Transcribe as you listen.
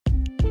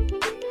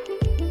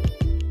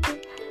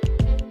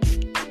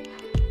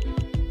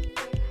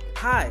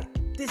Hi,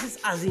 this is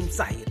Azim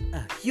Sahir,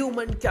 a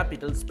human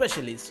capital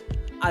specialist.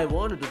 I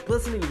wanted to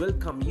personally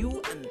welcome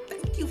you and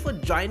thank you for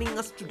joining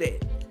us today.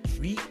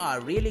 We are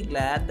really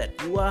glad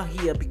that you are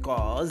here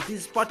because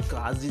this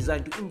podcast is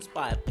designed to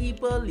inspire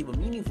people, live a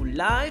meaningful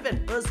life,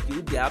 and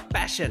pursue their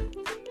passion.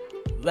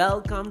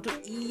 Welcome to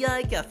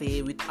EI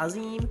Cafe with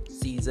Azim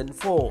Season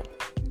 4.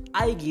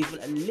 I give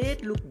a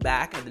late look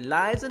back at the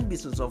lives and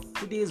business of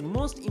today's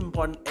most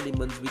important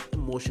elements with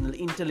emotional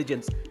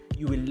intelligence.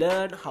 You will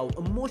learn how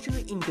emotional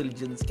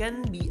intelligence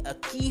can be a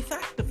key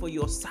factor for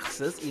your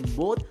success in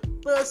both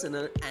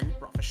personal and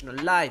professional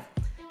life.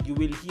 You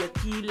will hear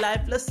key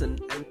life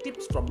lessons and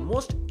tips from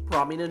most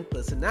prominent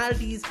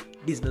personalities,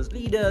 business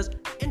leaders,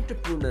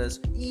 entrepreneurs,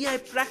 EI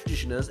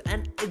practitioners,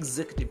 and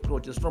executive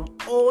coaches from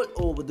all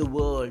over the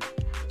world.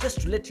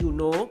 Just to let you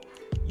know,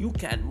 you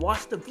can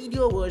watch the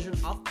video version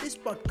of this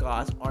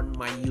podcast on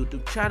my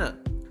YouTube channel.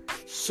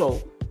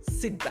 So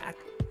sit back,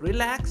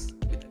 relax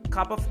with a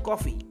cup of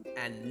coffee,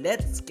 and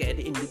let's get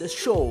into the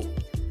show.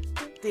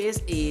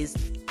 This is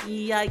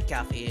EI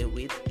Cafe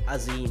with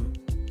Azim.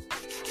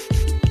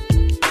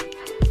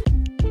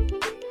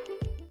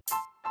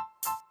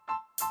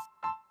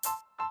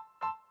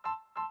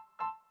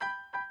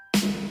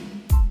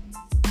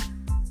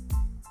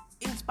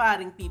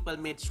 Inspiring people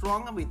made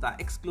stronger with our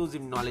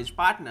exclusive knowledge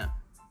partner.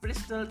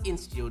 Bristol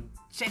Institute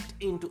checked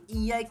into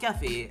EI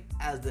Cafe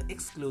as the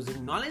exclusive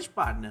knowledge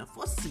partner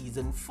for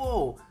Season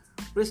 4.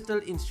 Bristol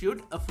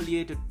Institute,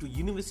 affiliated to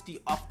University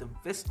of the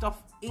West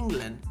of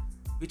England,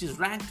 which is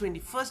ranked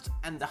 21st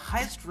and the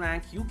highest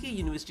ranked UK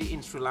university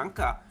in Sri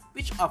Lanka,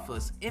 which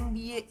offers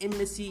MBA,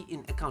 MSc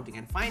in Accounting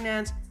and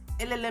Finance,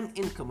 LLM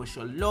in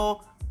Commercial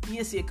Law,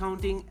 BSc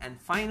Accounting and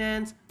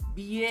Finance,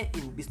 BA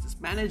in Business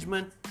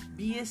Management,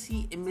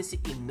 BSc,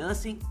 MSc in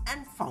Nursing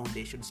and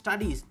Foundation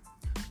Studies.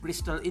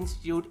 Bristol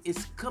Institute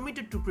is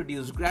committed to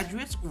produce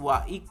graduates who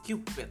are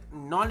equipped with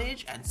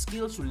knowledge and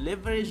skills to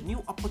leverage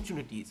new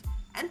opportunities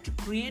and to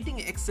creating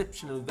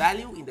exceptional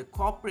value in the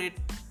corporate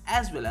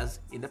as well as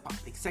in the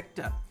public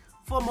sector.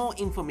 For more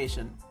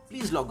information,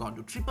 please log on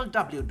to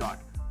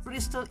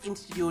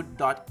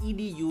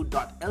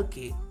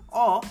www.bristolinstitute.edu.lk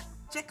or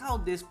check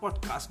out this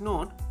podcast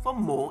note for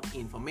more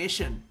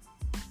information.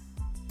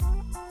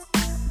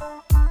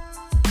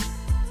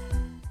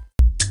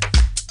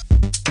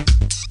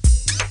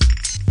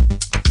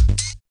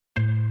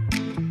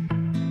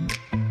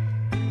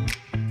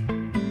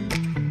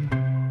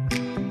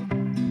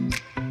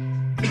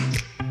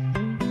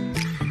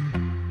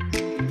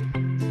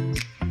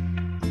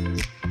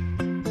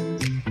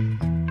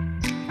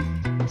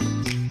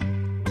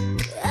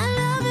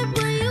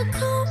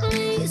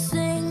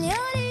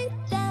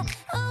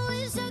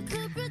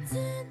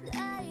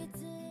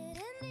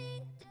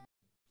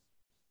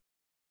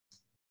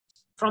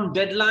 From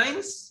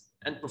deadlines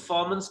and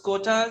performance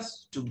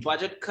quotas to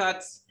budget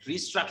cuts,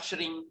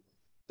 restructuring,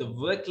 the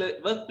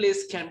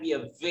workplace can be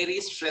a very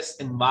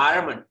stressed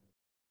environment.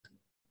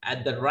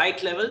 At the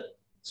right level,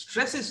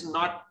 stress is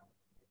not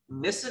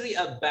necessarily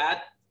a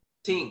bad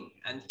thing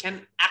and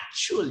can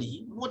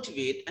actually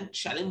motivate and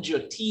challenge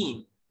your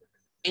team,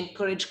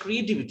 encourage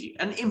creativity,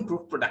 and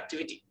improve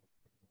productivity.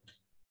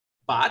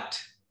 But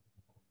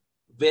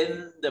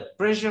when the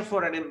pressure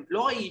for an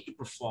employee to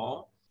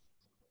perform,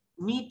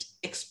 meet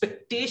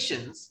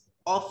expectations,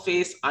 or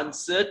face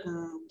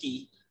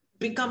uncertainty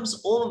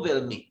becomes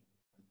overwhelming.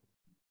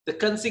 The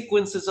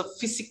consequences of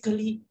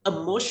physically,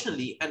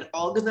 emotionally, and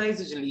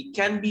organizationally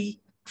can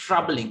be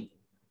troubling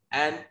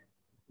and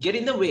get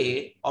in the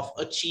way of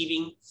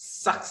achieving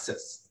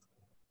success.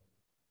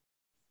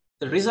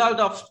 The result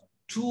of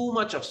too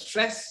much of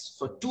stress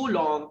for too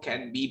long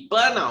can be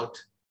burnout.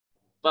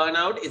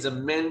 Burnout is a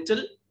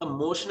mental,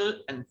 emotional,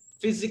 and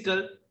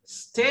physical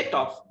state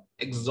of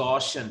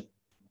exhaustion.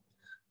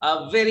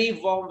 A very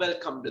warm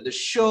welcome to the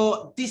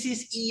show. This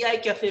is EI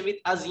Cafe with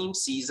Azim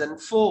Season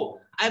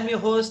 4. I'm your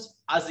host,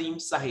 Azim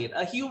Sahir,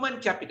 a human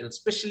capital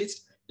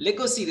specialist,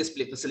 Lego Serious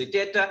Play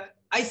facilitator,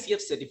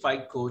 ICF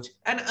certified coach,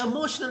 and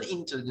emotional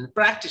intelligence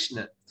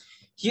practitioner.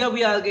 Here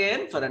we are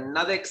again for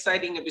another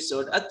exciting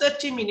episode, a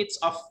 30 minutes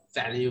of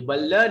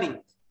valuable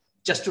learning.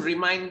 Just to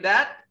remind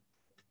that,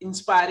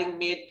 inspiring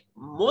made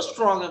more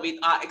stronger with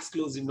our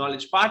exclusive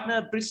knowledge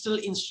partner, Bristol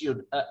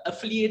Institute,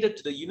 affiliated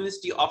to the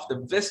University of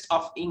the West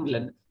of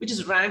England, which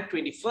is ranked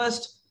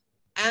 21st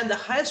and the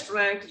highest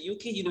ranked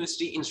UK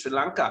university in Sri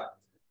Lanka.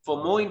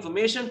 For more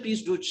information,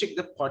 please do check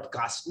the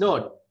podcast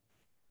note.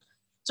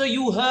 So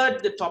you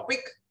heard the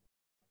topic,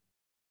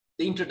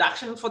 the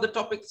introduction for the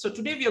topic. So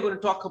today we are going to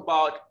talk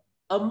about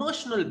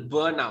emotional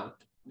burnout,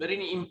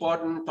 very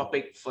important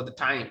topic for the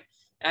time,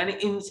 and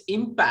its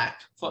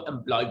impact for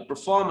employee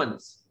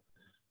performance.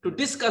 To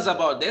discuss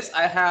about this,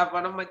 I have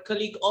one of my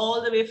colleagues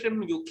all the way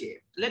from UK.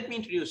 Let me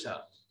introduce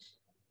her.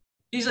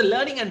 She's a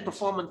learning and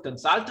performance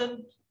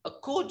consultant, a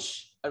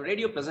coach, a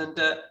radio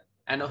presenter,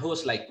 and a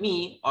host like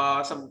me,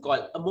 or something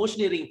called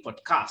Emotioneering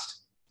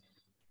Podcast.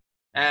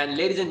 And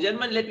ladies and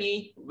gentlemen, let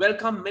me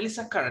welcome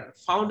Melissa Curran,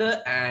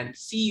 founder and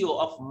CEO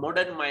of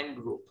Modern Mind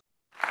Group.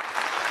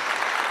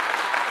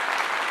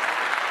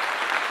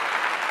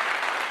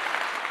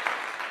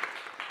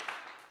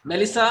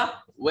 Melissa,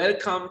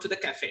 welcome to the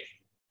cafe.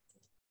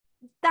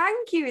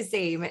 Thank you,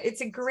 Azim.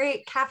 It's a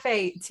great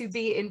cafe to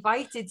be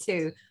invited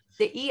to.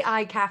 The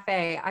EI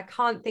Cafe. I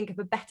can't think of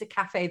a better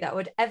cafe that I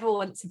would ever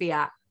want to be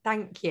at.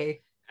 Thank you.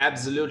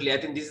 Absolutely. I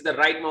think this is the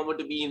right moment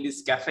to be in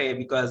this cafe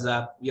because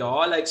we are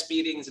all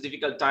experiencing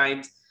difficult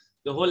times.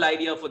 The whole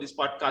idea for this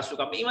podcast to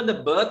come, even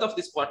the birth of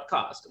this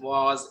podcast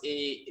was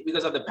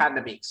because of the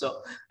pandemic.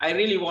 So I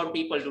really want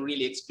people to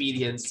really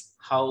experience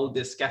how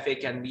this cafe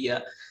can be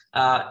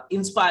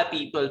inspire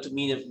people to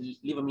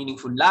live a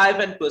meaningful life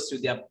and pursue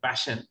their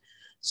passion.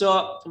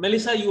 So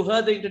Melissa, you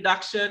heard the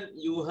introduction,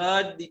 you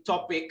heard the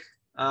topic.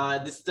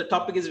 The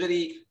topic is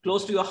very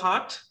close to your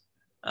heart.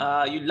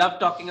 You love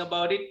talking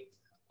about it.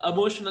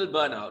 Emotional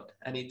burnout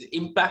and its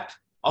impact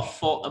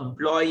for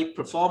employee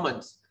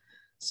performance.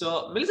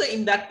 So Melissa,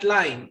 in that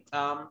line,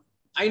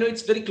 I know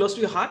it's very close to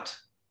your heart.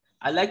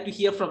 I'd like to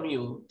hear from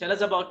you. Tell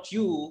us about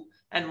you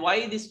and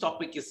why this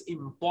topic is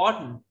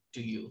important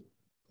to you.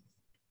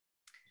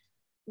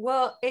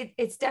 Well,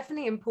 it's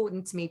definitely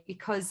important to me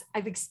because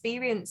I've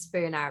experienced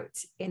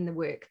burnout in the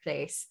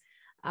workplace.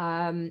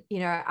 I've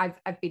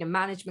been a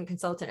management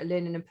consultant, a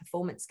learning and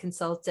performance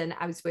consultant.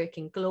 I was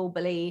working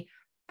globally,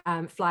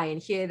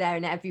 flying here, there,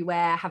 and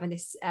everywhere, having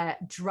this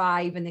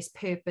drive and this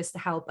purpose to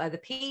help other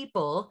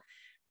people.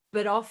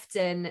 But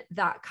often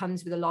that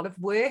comes with a lot of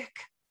work.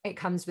 It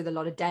comes with a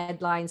lot of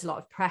deadlines, a lot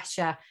of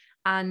pressure.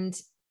 And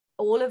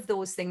all of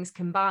those things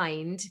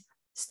combined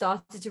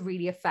started to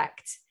really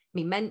affect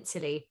me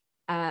mentally.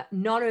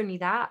 Not only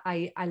that,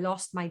 I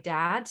lost my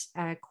dad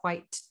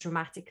quite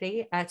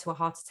dramatically to a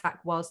heart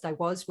attack whilst I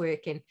was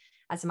working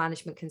as a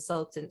management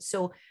consultant.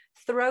 So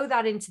throw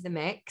that into the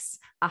mix,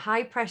 a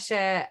high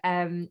pressure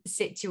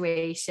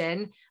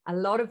situation, a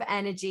lot of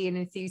energy and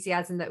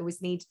enthusiasm that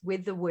was needed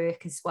with the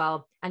work as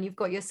well. And you've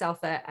got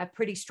yourself a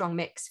pretty strong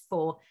mix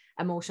for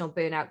emotional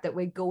burnout that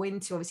we're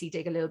going to obviously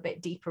dig a little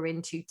bit deeper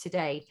into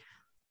today.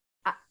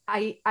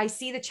 I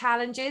see the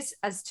challenges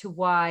as to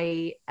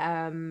why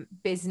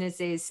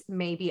businesses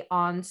maybe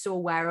aren't so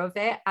aware of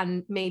it,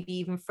 and maybe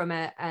even from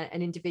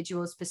an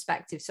individual's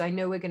perspective. So I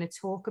know we're going to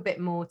talk a bit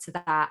more to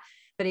that,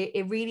 but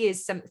it really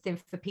is something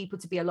for people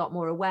to be a lot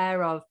more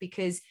aware of,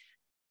 because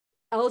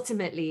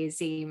ultimately,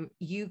 Azim,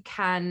 you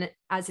can,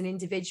 as an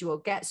individual,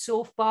 get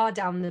so far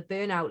down the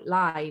burnout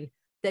line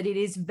that it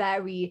is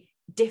very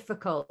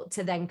difficult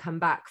to then come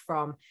back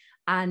from,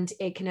 and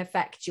it can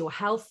affect your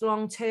health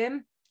long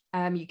term.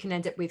 You can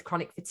end up with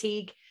chronic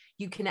fatigue.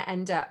 You can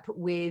end up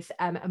with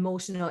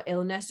emotional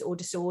illness or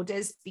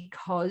disorders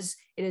because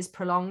it is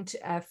prolonged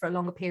for a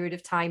longer period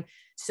of time.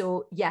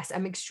 So yes,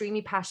 I'm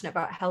extremely passionate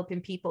about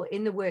helping people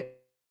in the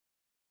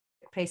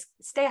workplace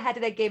stay ahead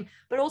of their game,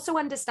 but also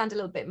understand a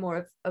little bit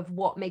more of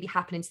what may be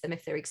happening to them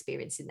if they're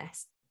experiencing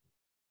this.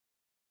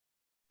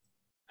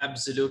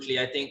 Absolutely.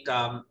 I think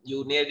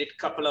you nailed it. A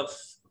couple of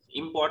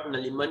important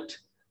elements.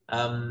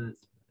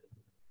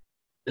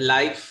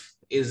 Life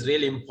is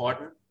really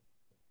important,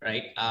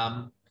 right?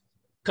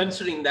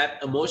 Considering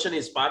that emotion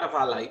is part of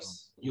our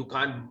lives, you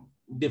can't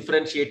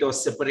differentiate or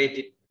separate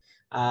it.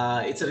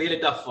 It's a really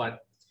tough one.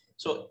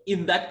 So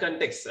in that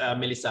context,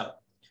 Melissa,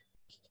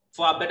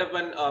 for a better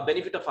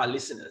benefit of our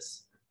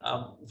listeners,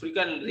 if we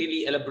can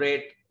really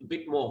elaborate a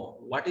bit more,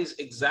 what is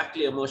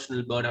exactly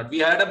emotional burnout? We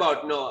heard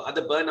about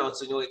other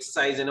burnouts,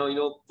 exercise,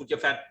 put your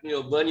fat,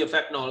 burn your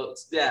fat and all,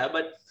 it's there.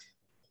 But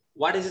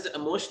what is this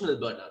emotional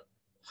burnout?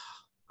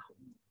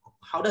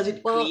 How does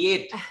it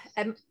create?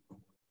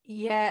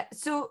 Yeah.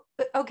 So,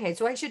 okay.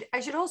 So I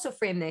should also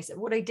frame this.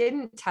 What I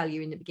didn't tell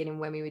you in the beginning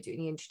when we were doing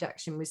the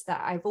introduction was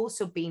that I've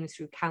also been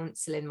through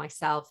counseling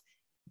myself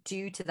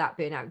due to that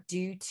burnout,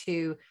 due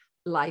to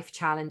life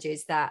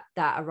challenges that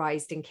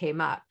arose and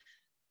came up.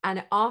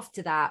 And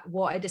after that,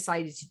 what I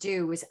decided to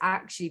do was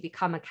actually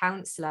become a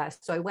counselor.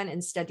 So I went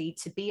and studied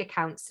to be a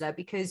counselor,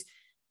 because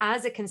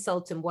as a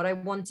consultant, what I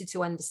wanted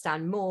to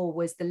understand more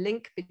was the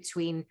link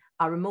between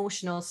our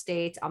emotional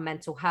state, our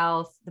mental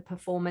health, the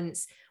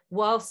performance.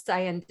 Whilst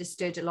I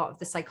understood a lot of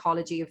the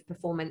psychology of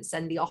performance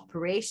and the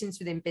operations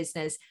within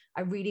business,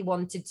 I really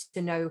wanted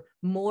to know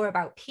more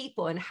about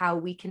people and how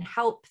we can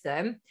help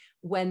them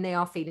when they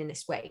are feeling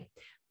this way.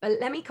 But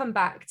let me come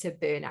back to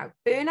burnout.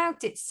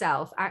 Burnout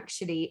itself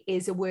actually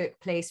is a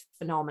workplace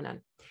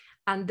phenomenon.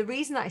 And the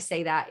reason that I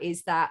say that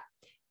is that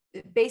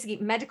basically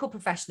medical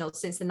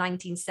professionals since the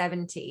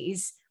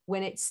 1970s,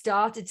 when it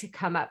started to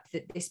come up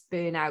that this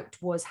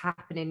burnout was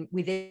happening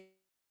within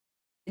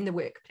the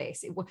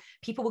workplace,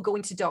 people were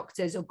going to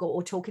doctors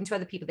or talking to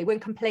other people. They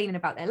weren't complaining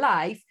about their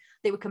life.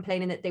 They were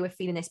complaining that they were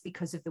feeling this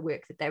because of the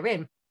work that they're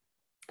in.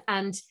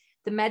 And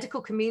the medical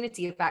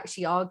community have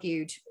actually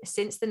argued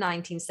since the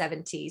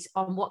 1970s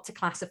on what to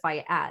classify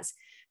it as.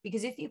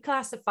 Because if you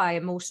classify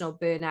emotional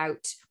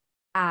burnout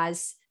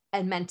as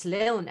a mental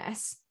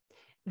illness,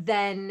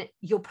 then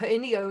you're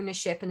putting the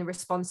ownership and the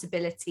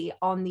responsibility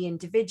on the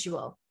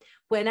individual,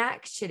 when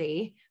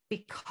actually,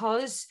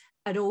 because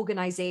an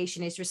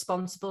organization is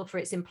responsible for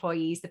its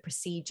employees, the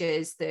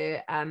procedures,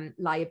 the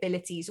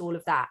liabilities, all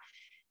of that,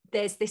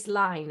 there's this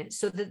line,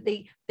 so that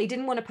they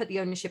didn't want to put the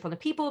ownership on the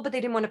people, but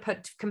they didn't want to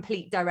put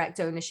complete direct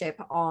ownership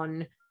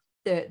on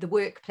the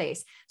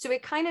workplace. So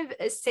it kind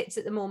of sits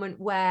at the moment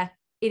where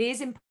it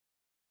is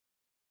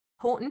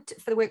important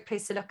for the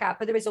workplace to look at,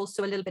 but there is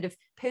also a little bit of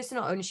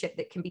personal ownership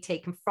that can be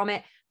taken from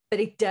it, but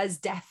it does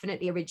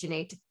definitely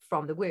originate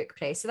from the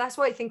workplace. So that's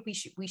what I think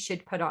we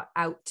should put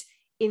out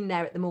in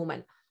there at the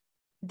moment.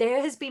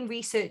 There has been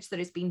research that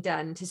has been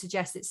done to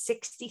suggest that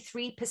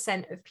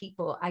 63% of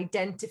people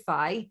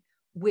identify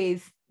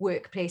with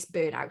workplace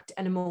burnout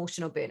and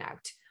emotional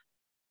burnout.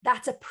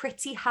 That's a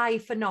pretty high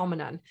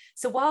phenomenon.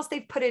 So whilst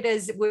they've put it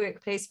as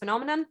workplace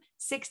phenomenon,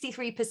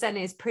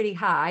 63% is pretty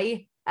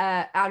high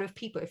out of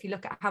people. If you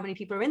look at how many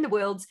people are in the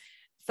world,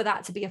 for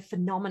that to be a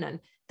phenomenon,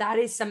 that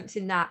is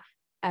something that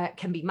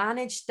can be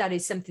managed, that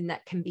is something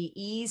that can be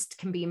eased,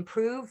 can be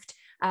improved,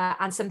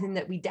 and something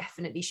that we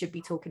definitely should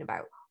be talking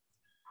about.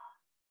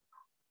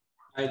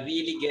 I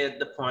really get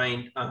the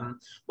point.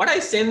 What I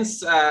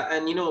sense,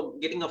 and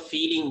getting a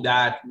feeling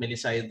that,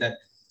 Melissa, is that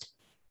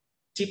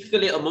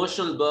typically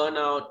emotional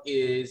burnout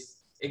is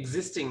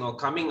existing or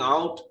coming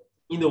out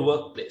in the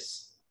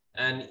workplace.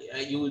 And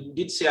you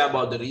did say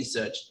about the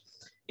research.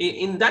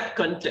 In that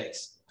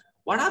context,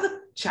 what are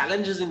the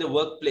challenges in the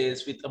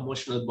workplace with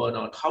emotional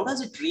burnout? How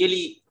does it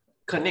really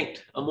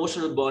connect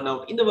emotional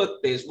burnout in the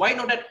workplace? Why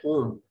not at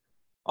home?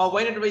 Or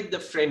why not with the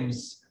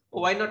friends?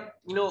 Or why not,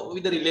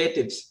 with the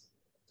relatives?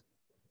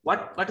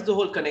 What is the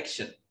whole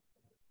connection?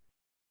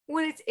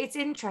 Well, it's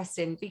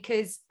interesting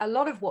because a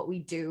lot of what we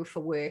do for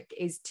work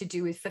is to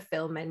do with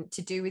fulfillment,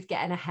 to do with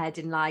getting ahead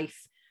in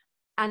life.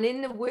 And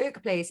in the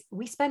workplace,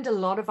 we spend a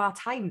lot of our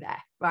time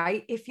there,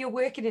 right? If you're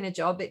working in a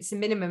job, it's a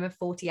minimum of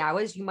 40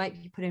 hours. You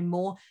might be putting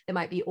more. There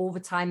might be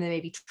overtime. There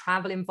may be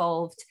travel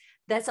involved.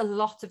 There's a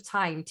lot of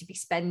time to be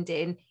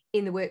spending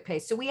in the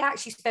workplace. So we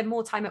actually spend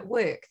more time at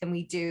work than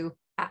we do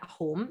at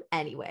home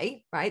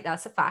anyway, right?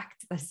 That's a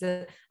fact. That's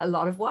a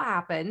lot of what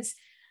happens.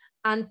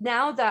 And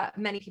now that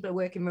many people are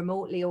working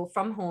remotely or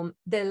from home,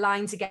 the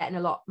lines are getting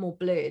a lot more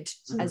blurred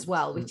as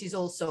well, which is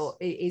also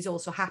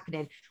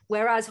happening.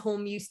 Whereas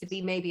home used to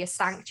be maybe a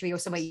sanctuary or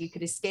somewhere you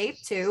could escape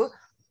to,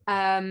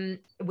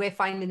 we're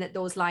finding that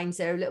those lines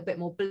are a little bit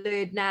more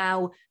blurred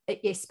now,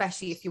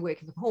 especially if you're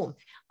working from home.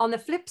 On the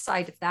flip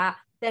side of that,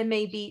 there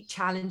may be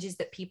challenges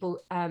that people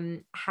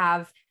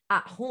have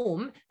at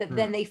home that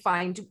then they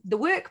find the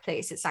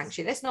workplace at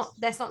sanctuary.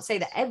 Let's not say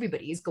that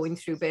everybody is going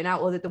through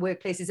burnout or that the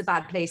workplace is a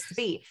bad place to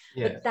be.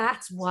 Yeah. But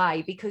that's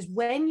why, because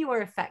when you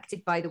are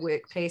affected by the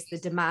workplace, the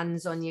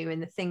demands on you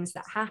and the things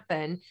that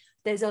happen,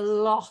 there's a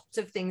lot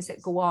of things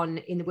that go on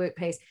in the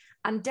workplace.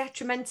 And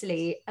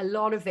detrimentally, a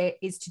lot of it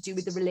is to do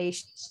with the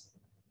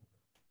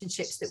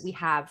relationships that we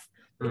have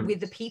with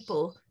the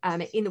people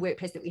in the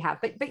workplace that we have.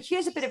 But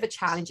here's a bit of a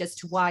challenge as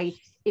to why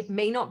it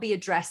may not be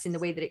addressed in the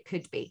way that it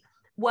could be.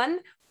 One,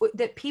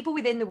 that people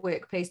within the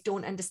workplace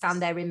don't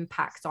understand their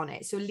impact on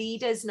it. So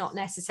leaders not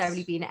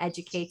necessarily being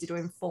educated or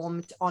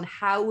informed on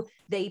how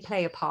they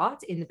play a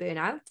part in the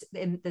burnout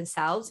in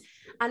themselves,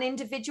 and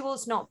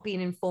individuals not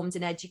being informed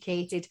and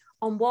educated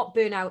on what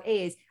burnout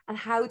is and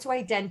how to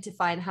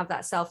identify and have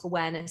that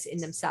self-awareness in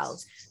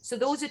themselves. So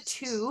those are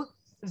two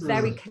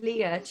very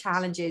clear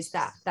challenges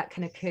that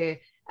can occur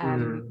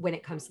when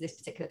it comes to this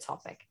particular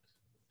topic.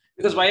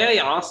 Because why I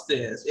ask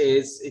this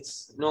is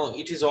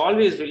it is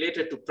always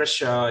related to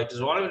pressure. It is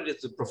always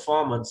related to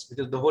performance,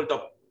 because the whole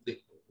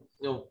topic,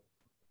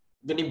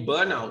 when you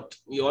burn out,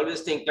 we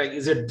always think like,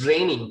 is it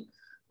draining?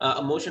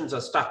 Emotions are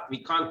stuck.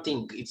 We can't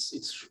think.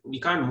 We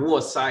can't move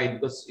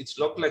aside because it's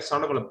looked like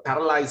sort of a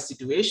paralyzed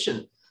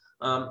situation.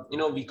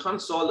 We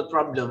can't solve the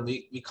problem.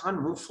 We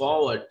can't move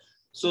forward.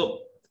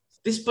 So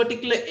this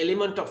particular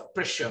element of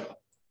pressure,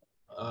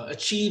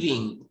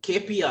 achieving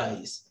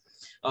KPIs,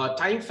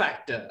 time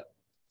factor,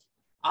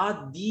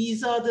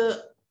 these are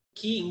the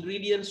key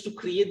ingredients to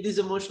create this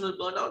emotional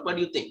burnout? What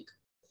do you think?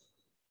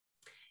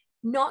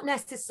 Not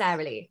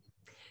necessarily.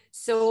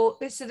 So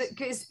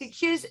because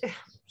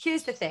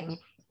here's the thing.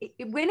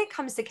 When it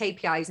comes to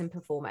KPIs and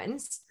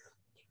performance,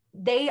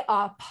 they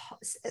are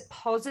a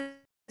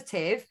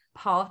positive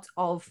part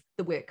of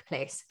the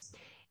workplace.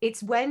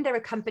 It's when they're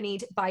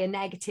accompanied by a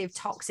negative,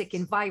 toxic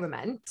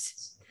environment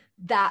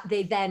that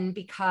they then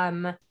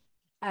become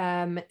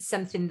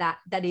something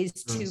that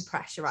is too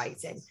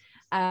pressurizing.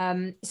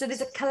 So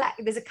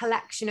there's a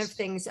collection of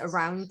things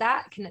around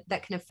that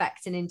can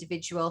affect an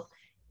individual,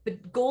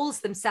 but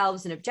goals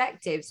themselves and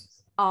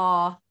objectives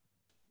are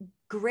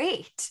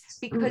great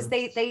because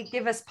they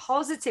give us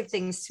positive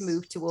things to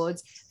move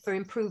towards for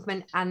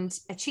improvement and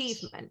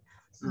achievement.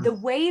 The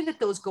way that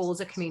those goals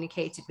are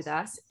communicated with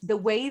us, the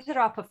way that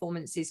our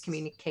performance is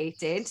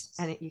communicated,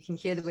 and you can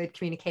hear the word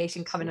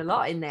communication coming a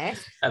lot in there,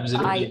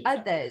 by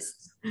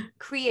others,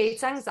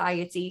 creates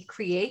anxiety,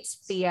 creates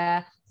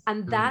fear,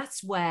 and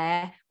that's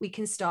where we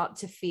can start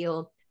to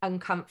feel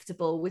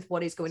uncomfortable with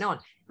what is going on.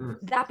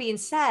 That being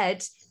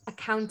said,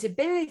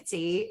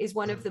 accountability is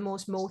one of the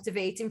most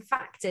motivating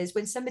factors.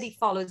 When somebody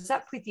follows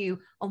up with you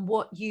on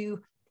what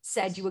you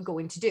said you were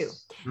going to do.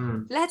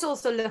 Mm. Let's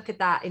also look at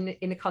that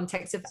in the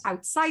context of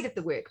outside of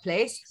the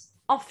workplace.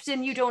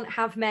 Often you don't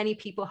have many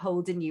people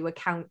holding you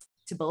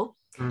accountable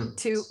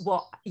to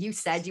what you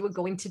said you were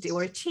going to do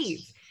or achieve.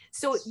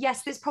 So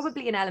yes, there's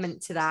probably an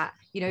element to that.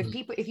 You know,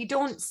 if you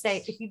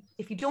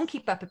don't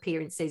keep up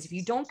appearances, if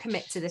you don't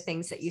commit to the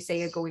things that you say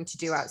you're going to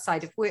do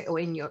outside of work or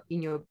in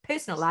your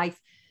personal life,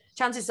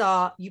 chances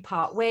are you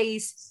part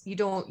ways. You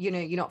don't, you know,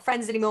 you're not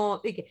friends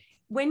anymore.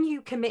 When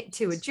you commit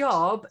to a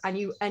job and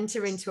you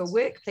enter into a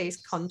workplace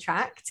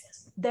contract,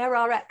 there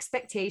are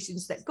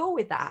expectations that go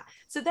with that.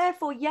 So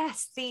therefore,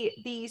 yes,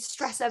 the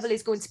stress level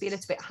is going to be a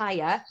little bit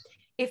higher.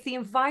 If the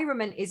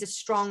environment is a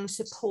strong,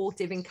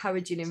 supportive,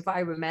 encouraging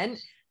environment,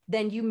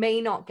 then you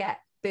may not get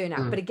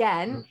burnout. But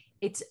again,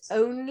 it's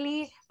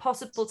only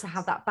possible to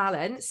have that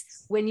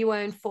balance when you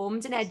are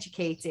informed and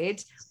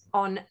educated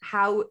on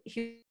how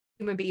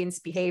human beings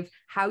behave,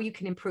 how you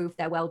can improve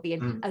their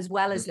well-being, as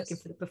well as looking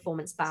for the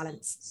performance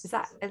balance. Is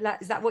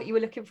that what you were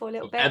looking for a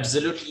little bit?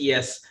 Absolutely,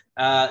 yes.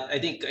 I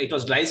think it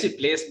was nicely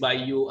placed by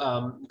you,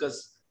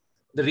 because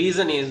the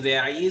reason is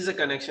there is a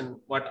connection.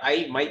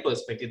 My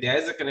perspective, there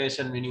is a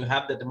connection when you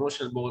have that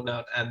emotional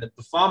burnout and the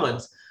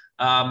performance.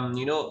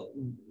 You know,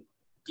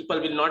 people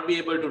will not be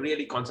able to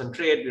really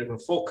concentrate, be able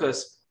to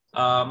focus,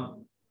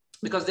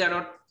 because they are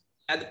not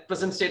at the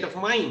present state of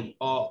mind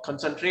or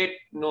concentrate,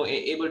 you know,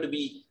 able to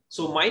be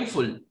so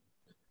mindful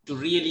to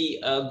really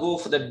go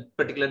for that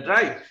particular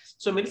drive.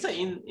 So Melissa,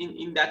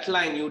 in that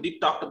line, you did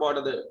talk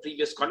about the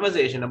previous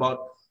conversation about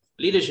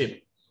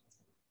leadership,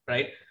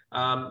 right?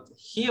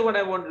 Here, what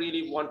I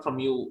really want from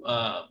you,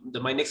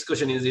 my next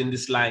question is in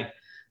this line.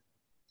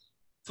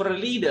 For a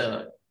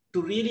leader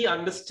to really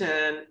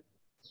understand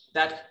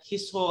that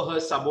his or her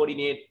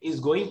subordinate is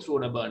going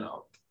through a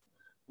burnout,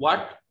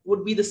 what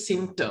would be the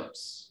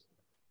symptoms?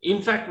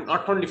 In fact,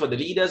 not only for the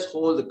leaders,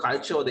 whole the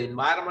culture or the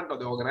environment or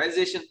the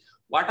organization,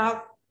 what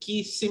are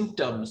key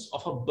symptoms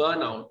of a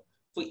burnout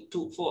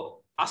for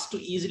us to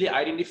easily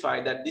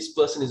identify that this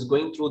person is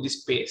going through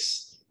this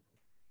phase?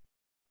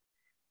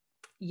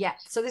 Yeah,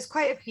 so there's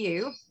quite a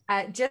few.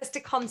 Just to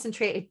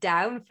concentrate it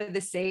down for the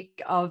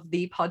sake of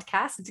the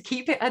podcast and to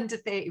keep it under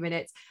 30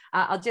 minutes,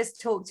 I'll just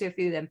talk to a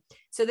few of them.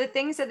 So the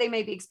things that they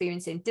may be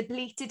experiencing: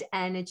 depleted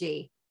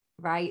energy,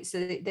 right?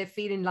 So they're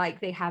feeling like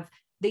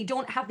they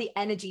don't have the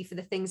energy for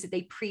the things that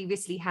they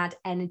previously had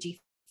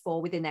energy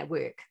for within their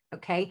work.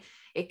 Okay,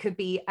 it could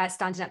be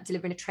standing up,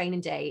 delivering a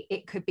training day.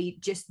 It could be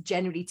just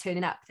generally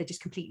turning up. They're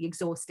just completely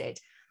exhausted.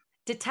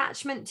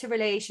 Detachment to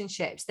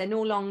relationships. They're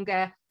no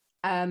longer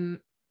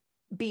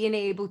being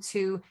able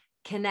to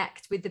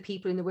connect with the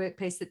people in the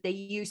workplace that they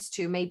used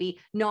to, maybe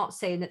not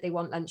saying that they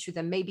want lunch with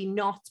them, maybe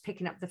not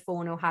picking up the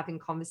phone or having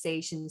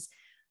conversations.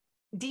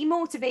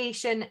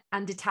 Demotivation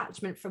and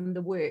detachment from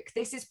the work.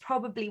 This is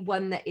probably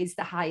one that is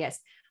the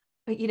highest.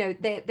 You know,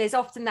 there's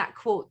often that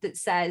quote that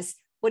says,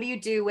 what do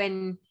you do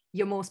when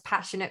your most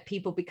passionate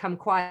people become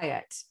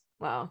quiet?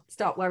 Well,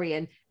 start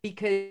worrying,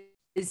 because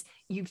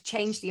you've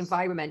changed the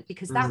environment,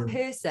 because that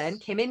person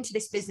came into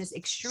this business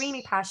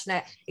extremely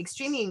passionate,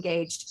 extremely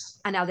engaged,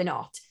 and now they're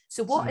not.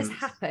 So what has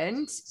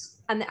happened,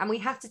 and we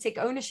have to take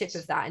ownership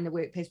of that in the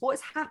workplace, what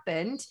has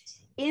happened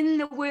in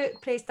the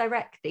workplace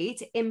directly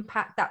to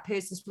impact that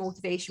person's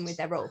motivation with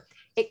their role?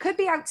 It could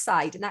be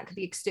outside, and that could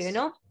be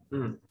external,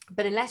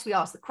 but unless we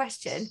ask the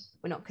question,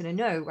 we're not going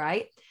to know,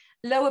 right?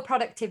 Lower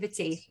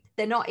productivity.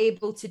 They're not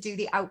able to do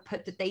the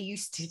output that they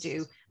used to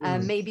do.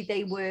 Maybe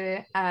they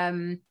were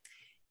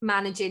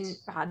managing,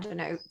 I don't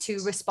know,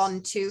 to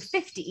respond to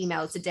 50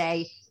 emails a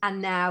day, and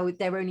now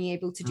they're only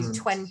able to do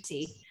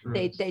 20.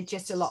 They're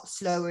just a lot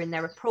slower in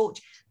their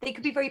approach. They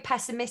could be very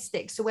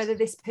pessimistic. So whether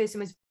this person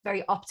was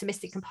very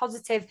optimistic and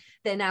positive,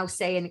 they're now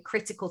saying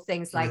critical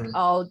things like,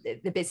 oh,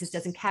 the business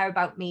doesn't care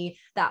about me,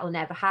 that will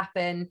never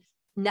happen,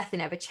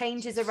 nothing ever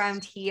changes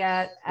around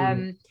here.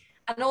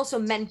 And also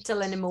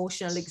mental and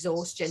emotional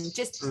exhaustion,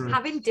 just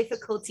having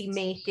difficulty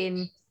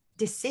making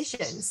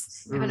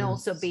decisions can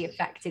also be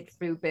affected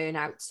through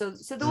burnout. So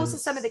those are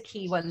some of the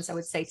key ones I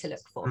would say to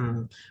look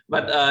for.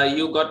 But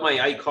you got my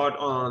eye caught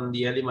on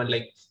the element,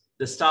 like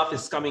the staff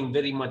is coming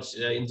very much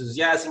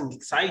enthusiastic,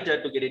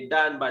 excited to get it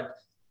done, but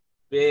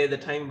where the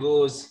time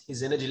goes,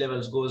 his energy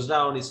levels goes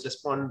down,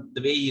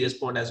 the way he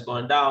responds has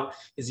gone down,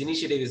 his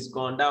initiative has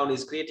gone down,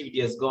 his creativity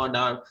has gone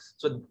down.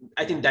 So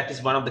I think that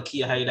is one of the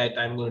key highlights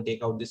I'm going to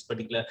take out this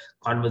particular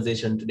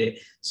conversation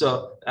today.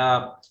 So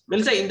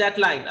Melissa, in that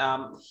line,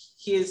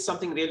 here's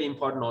something really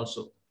important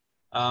also.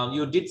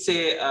 You did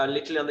say a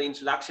little on the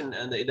introduction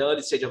and the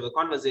early stage of the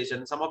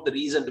conversation, some of the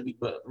reason to be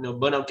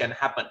burnout can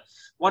happen.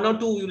 One or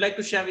two you'd like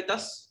to share with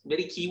us,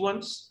 very key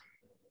ones?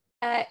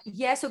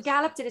 Yeah, so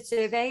Gallup did a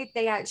survey.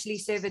 They actually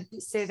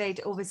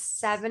surveyed over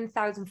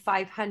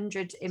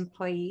 7,500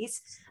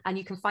 employees, and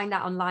you can find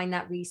that online,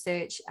 that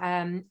research.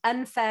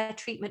 Unfair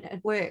treatment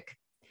at work,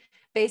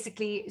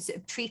 basically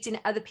treating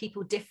other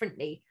people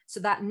differently. So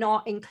that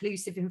not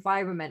inclusive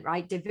environment,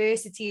 right?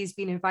 Diversity is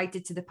being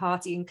invited to the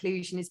party,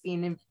 inclusion is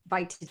being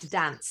invited to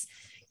dance.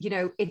 You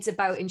know, it's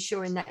about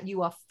ensuring that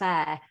you are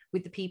fair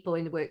with the people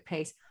in the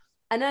workplace.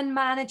 an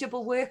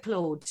unmanageable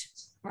workload,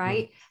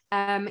 right?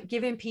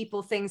 Giving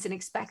people things and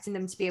expecting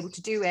them to be able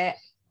to do it.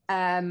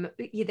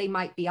 They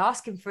might be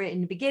asking for it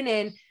in the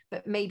beginning,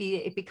 but maybe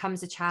it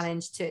becomes a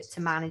challenge to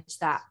manage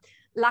that.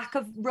 Lack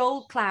of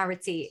role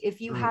clarity.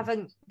 If you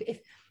haven't,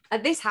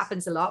 and this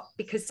happens a lot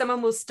because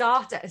someone will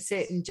start at a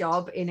certain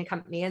job in a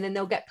company and then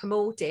they'll get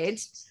promoted,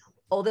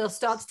 or they'll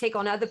start to take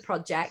on other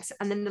projects,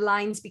 and then the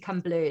lines become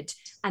blurred.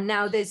 And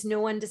now there's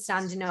no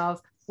understanding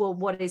of, well,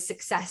 what does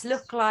success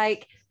look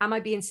like? Am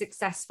I being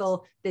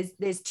successful?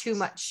 There's too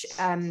much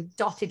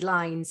dotted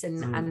lines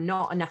and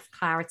not enough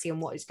clarity on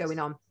what is going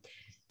on.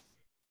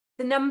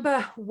 The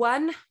number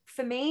one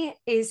for me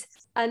is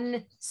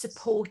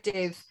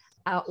unsupportive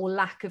or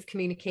lack of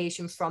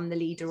communication from the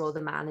leader or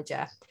the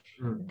manager.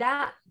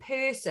 That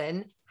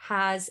person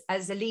has,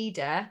 as a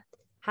leader,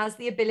 has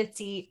the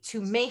ability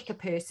to make a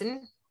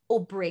person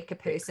or break a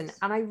person.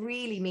 And I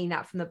really mean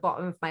that from the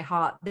bottom of my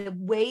heart. The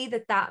way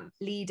that that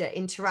leader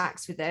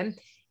interacts with them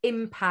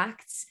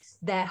impacts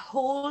their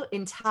whole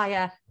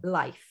entire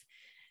life.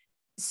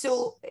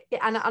 So,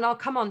 and I'll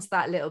come on to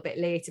that a little bit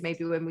later,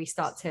 maybe when we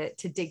start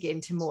to dig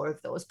into more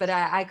of those, but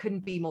I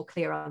couldn't be more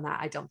clear on that,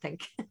 I don't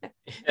think.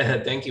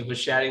 Thank you for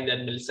sharing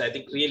that, Melissa. I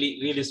think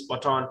really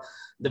spot on.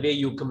 The way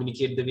you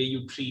communicate, the way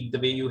you treat, the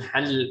way you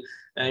handle,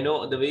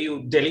 the way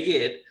you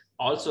delegate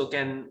also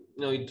can,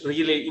 it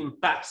really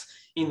impacts.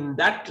 In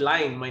that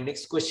line, my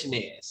next question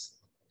is,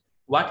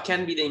 what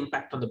can be the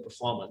impact on the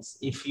performance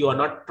if you are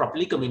not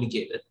properly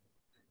communicated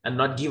and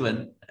not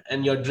given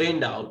and you're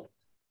drained out?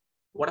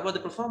 What about the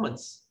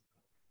performance?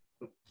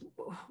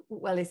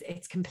 Well,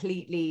 it's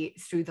completely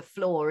through the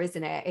floor,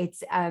 isn't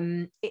it?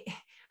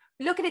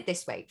 Look at it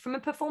this way. From a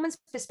performance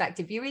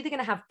perspective, you're either going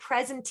to have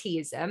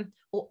presenteeism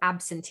or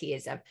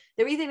absenteeism.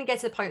 They're either going to get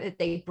to the point that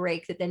they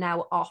break, that they're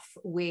now off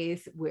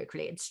with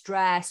work-related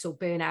stress or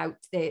burnout,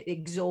 they're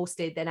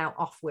exhausted, they're now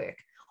off work,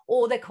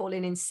 or they're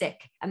calling in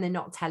sick and they're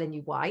not telling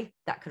you why.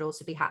 That could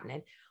also be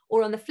happening.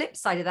 Or on the flip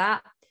side of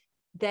that,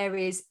 there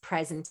is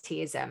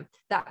presenteeism.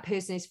 That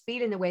person is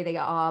feeling the way they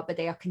are, but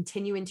they are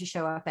continuing to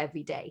show up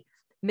every day.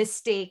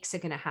 Mistakes are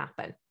going to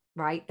happen,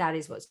 right? That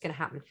is what's going to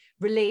happen.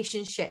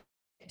 Relationships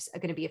are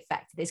going to be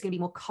affected. There's going to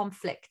be more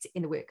conflict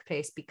in the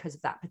workplace because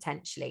of that,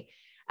 potentially.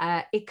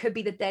 It could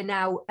be that they're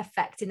now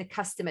affecting the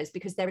customers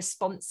because their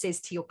responses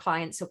to your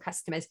clients or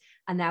customers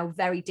are now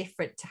very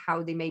different to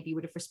how they maybe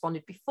would have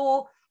responded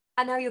before.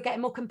 And now you're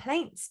getting more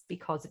complaints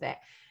because of it.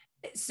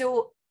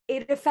 So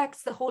it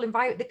affects the whole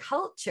environment. The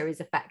culture is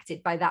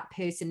affected by that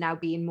person now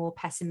being more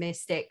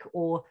pessimistic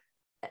or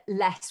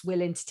less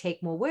willing to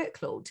take more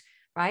workload,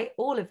 right?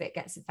 All of it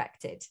gets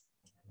affected.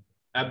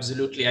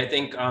 Absolutely. I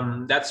think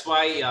that's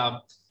why,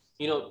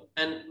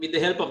 and with the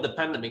help of the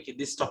pandemic,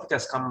 this topic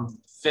has come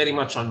very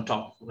much on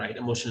top, right?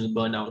 Emotional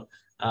burnout,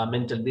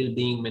 mental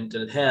well-being,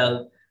 mental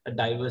health,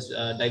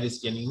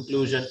 diversity and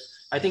inclusion.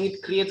 I think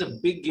it creates a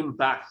big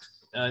impact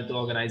to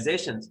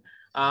organizations.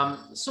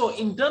 So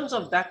in terms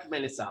of that,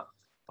 Melissa,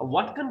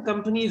 what can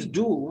companies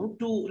do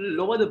to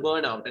lower the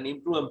burnout and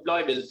improve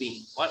employee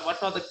well-being?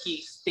 What are the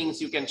key things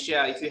you can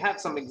share? If you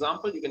have some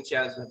example, you can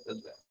share as well.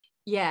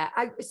 Yeah.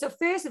 So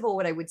first of all,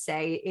 what I would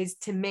say is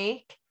to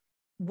make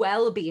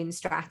well-being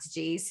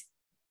strategies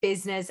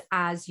business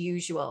as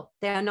usual.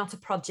 They are not a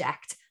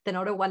project. They're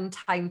not a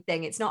one-time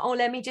thing. It's not, oh,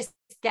 let me just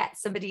get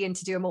somebody in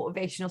to do a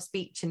motivational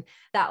speech and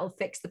that'll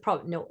fix the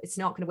problem. No, it's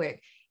not going to work.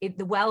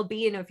 The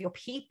well-being of your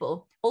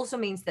people also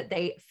means that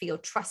they feel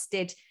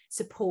trusted,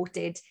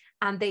 supported,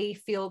 and they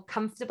feel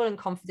comfortable and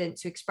confident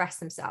to express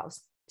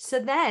themselves. So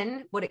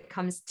then what it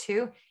comes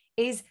to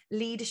is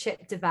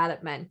leadership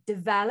development.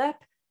 Develop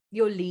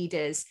your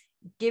leaders,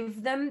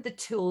 give them the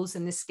tools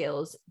and the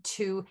skills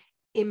to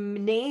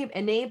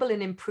enable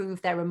and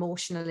improve their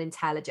emotional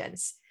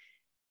intelligence.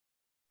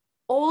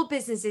 All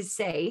businesses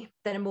say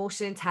that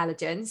emotional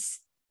intelligence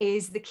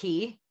is the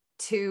key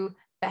to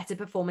better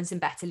performance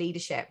and better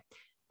leadership.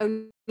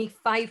 Only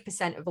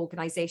 5% of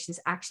organizations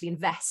actually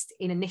invest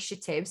in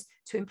initiatives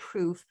to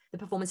improve the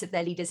performance of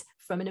their leaders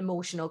from an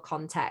emotional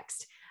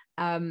context.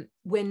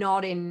 We're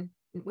not in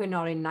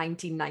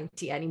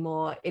 1990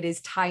 anymore. It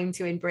is time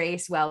to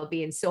embrace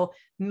well-being. So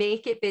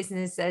make it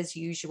business as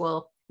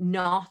usual,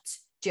 not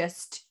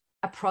just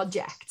a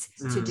project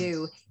to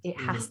do. It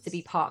has to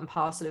be part and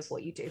parcel of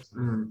what you do.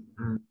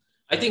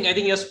 I think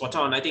you're spot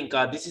on. I think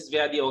this is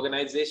where the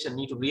organization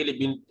need to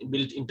really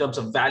build in terms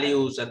of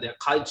values and their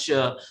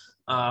culture.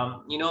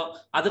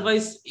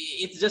 Otherwise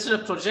it's just a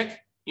project.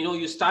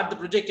 You start the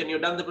project and you're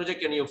done the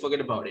project and you forget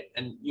about it,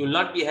 and you'll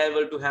not be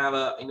able to have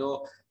a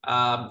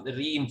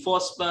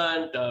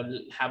reinforcement,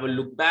 have a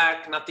look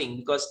back, nothing,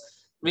 because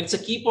when it's a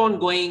keep on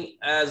going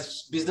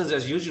as business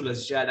as usual,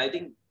 as Jad, I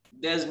think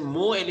there's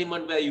more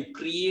element where you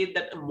create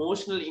that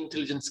emotional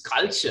intelligence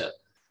culture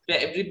where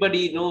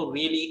everybody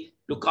really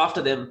look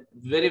after them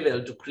very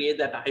well to create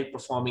that high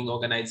performing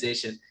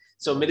organization.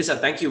 So Melissa,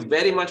 thank you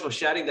very much for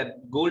sharing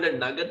that golden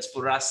nuggets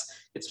for us.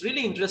 It's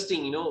really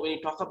interesting, when you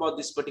talk about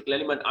this particular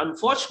element.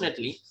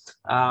 Unfortunately,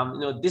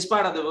 this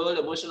part of the world,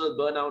 emotional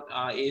burnout,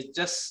 is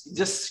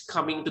just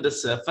coming to the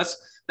surface.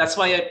 That's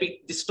why I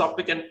picked this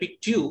topic and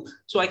picked you,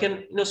 so I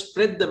can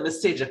spread the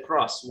message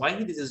across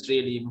why this is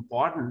really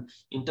important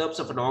in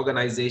terms of an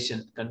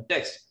organization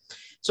context.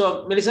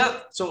 So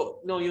Melissa,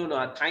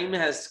 our time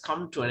has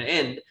come to an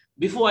end.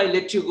 Before I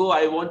let you go,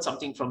 I want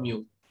something from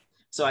you.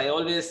 So I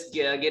always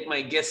get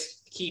my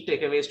guests key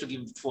takeaways to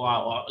give for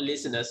our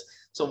listeners.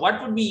 So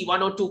what would be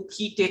one or two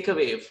key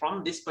takeaway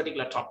from this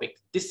particular topic,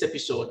 this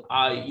episode,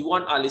 you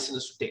want our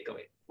listeners to take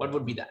away? What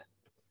would be that?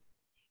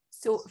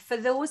 So for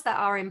those that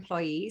are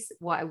employees,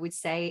 what I would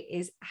say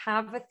is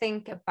have a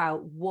think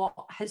about what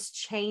has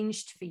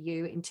changed for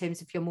you in terms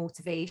of your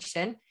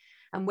motivation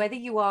and whether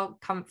you are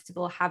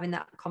comfortable having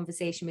that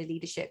conversation with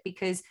leadership.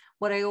 Because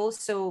what I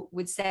also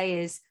would say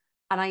is,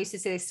 and I used to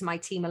say this to my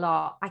team a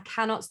lot, I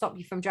cannot stop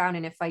you from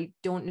drowning if I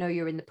don't know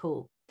you're in the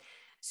pool.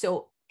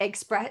 So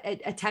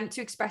attempt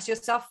to express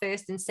yourself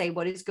first and say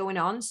what is going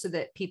on so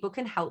that people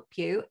can help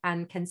you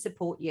and can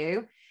support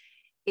you.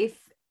 If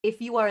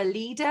you are a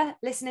leader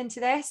listening to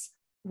this,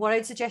 what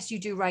I'd suggest you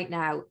do right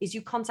now is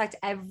you contact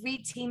every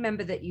team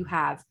member that you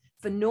have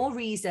for no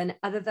reason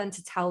other than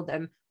to tell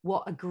them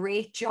what a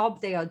great job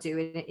they are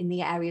doing in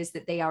the areas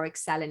that they are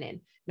excelling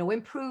in. No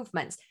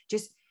improvements,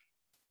 just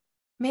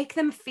make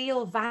them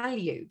feel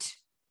valued.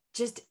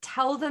 Just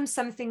tell them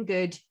something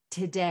good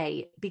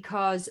today,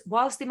 because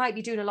whilst they might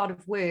be doing a lot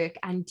of work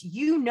and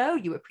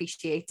you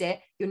appreciate it,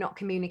 you're not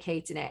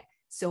communicating it.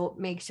 So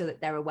make sure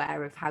that they're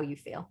aware of how you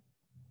feel.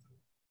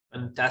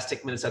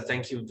 Fantastic, Melissa.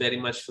 Thank you very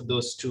much for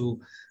those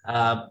two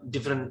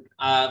different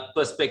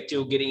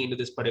perspectives getting into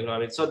this particular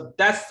topic. So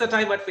that's the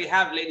time that we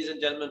have, ladies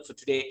and gentlemen, for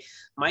today.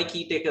 My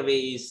key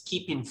takeaway is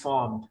keep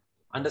informed,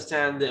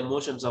 understand the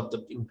emotions of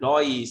the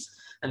employees,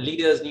 and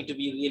leaders need to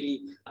be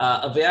really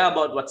aware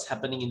about what's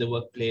happening in the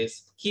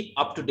workplace. Keep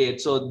up to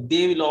date, so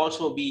they will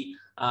also be,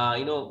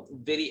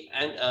 very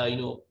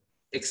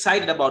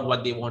excited about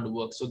what they want to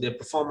work, so their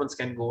performance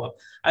can go up.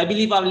 I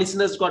believe our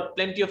listeners got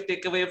plenty of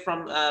takeaway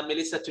from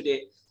Melissa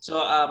today. So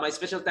my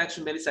special thanks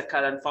to Melissa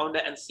Karan, founder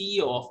and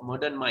CEO of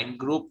Modern Mind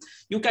Group.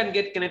 You can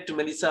get connected to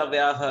Melissa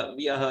via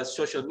her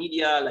social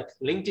media, like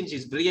LinkedIn.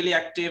 She's really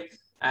active.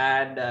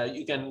 And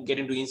you can get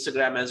into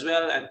Instagram as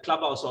well, and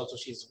Clubhouse also.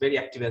 She's very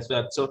active as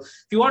well. So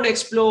if you want to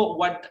explore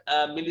what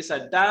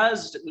Melissa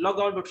does, log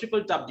on to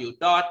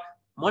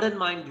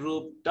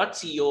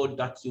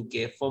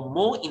www.modernmindgroup.co.uk for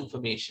more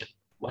information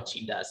what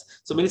she does.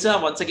 So Melissa,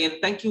 once again,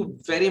 thank you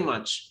very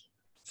much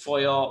for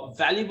your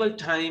valuable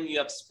time you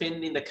have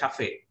spent in the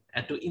cafe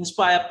and to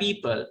inspire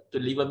people to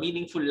live a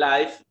meaningful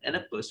life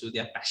and pursue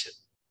their passion.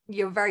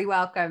 You're very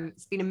welcome.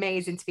 It's been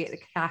amazing to be at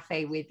the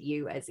cafe with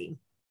you, Azim.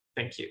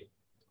 Thank you.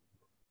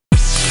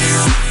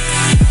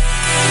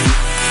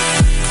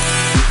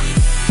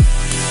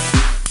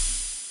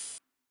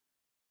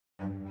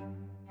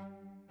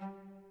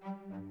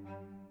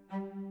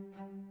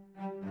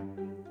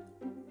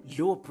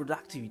 Low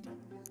productivity,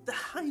 the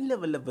high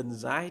level of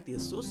anxiety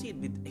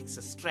associated with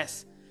excess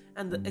stress,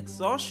 and the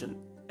exhaustion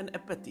and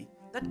apathy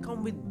that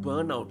come with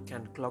burnout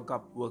can clog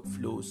up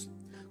workflows,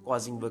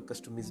 causing workers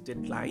to miss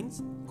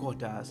deadlines,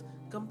 quotas,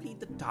 complete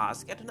the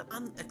task at an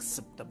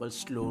unacceptable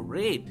slow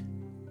rate.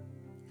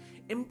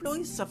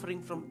 Employees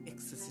suffering from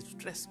excessive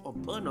stress or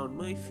burnout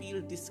may feel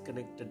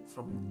disconnected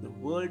from the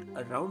world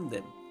around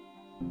them,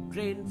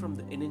 drained from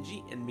the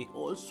energy, and may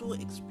also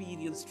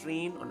experience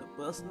strain on a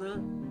personal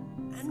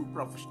and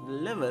professional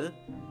level,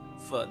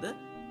 further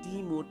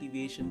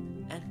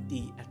demotivation and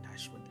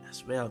detachment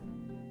as well.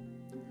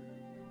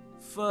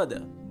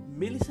 Further,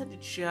 Melissa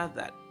did share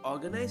that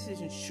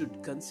organizations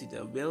should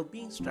consider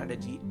well-being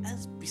strategy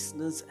as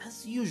business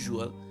as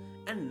usual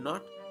and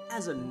not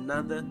as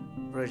another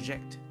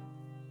project.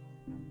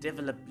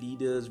 Develop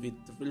leaders with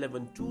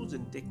relevant tools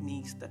and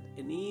techniques that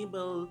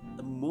enable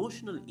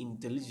emotional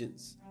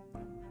intelligence.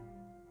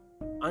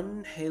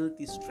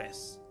 Unhealthy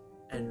stress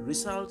and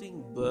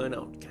resulting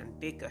burnout can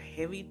take a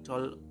heavy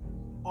toll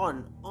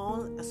on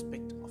all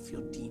aspects of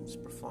your team's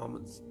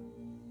performance.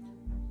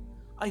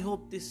 I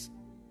hope this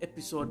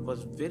episode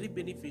was very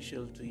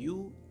beneficial to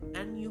you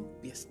and your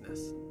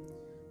business.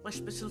 My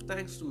special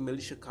thanks to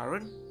Melissa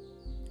Karan,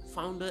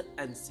 founder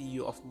and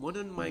CEO of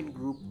Modern Mind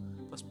Group,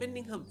 for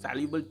spending her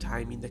valuable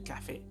time in the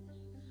cafe.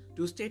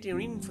 Do stay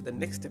tuned for the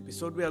next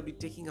episode where I'll be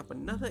taking up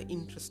another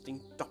interesting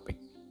topic.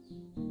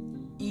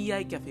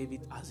 EI Cafe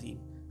with Azim,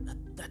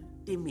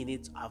 30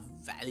 minutes of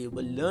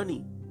valuable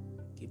learning.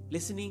 Keep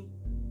listening,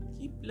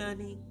 keep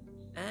learning,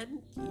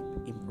 and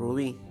keep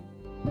improving.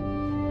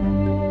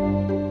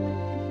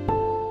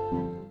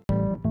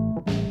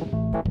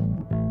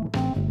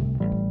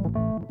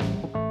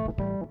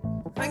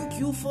 Thank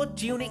you for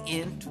tuning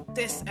in to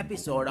this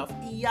episode of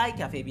EI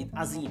Cafe with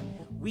Azim.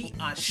 We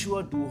are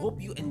sure to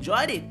hope you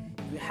enjoyed it.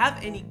 If you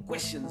have any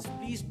questions,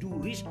 please do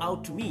reach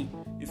out to me.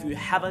 If you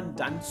haven't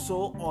done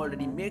so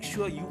already, make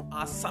sure you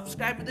are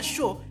subscribed to the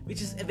show, which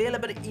is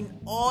available in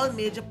all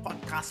major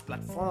podcast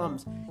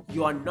platforms.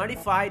 You are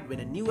notified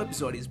when a new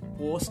episode is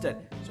posted.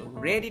 So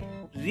rate it,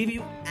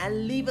 review,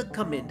 and leave a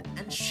comment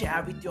and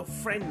share with your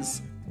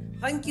friends.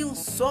 Thank you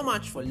so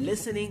much for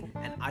listening,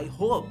 and I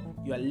hope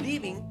you are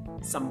leaving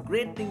some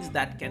great things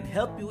that can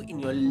help you in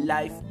your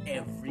life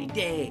every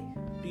day.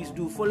 Please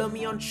do follow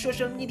me on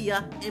social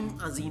media,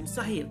 Azim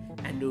Sahil,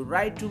 and do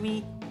write to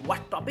me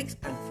what topics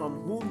and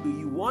from whom do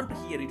you want to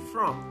hear it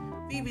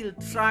from. We will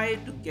try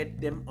to get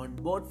them on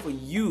board for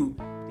you.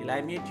 Till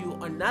I meet you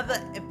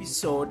another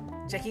episode,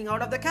 checking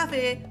out of the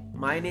cafe.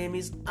 My name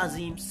is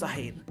Azim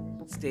Sahil.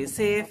 Stay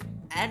safe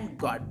and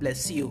God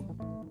bless you.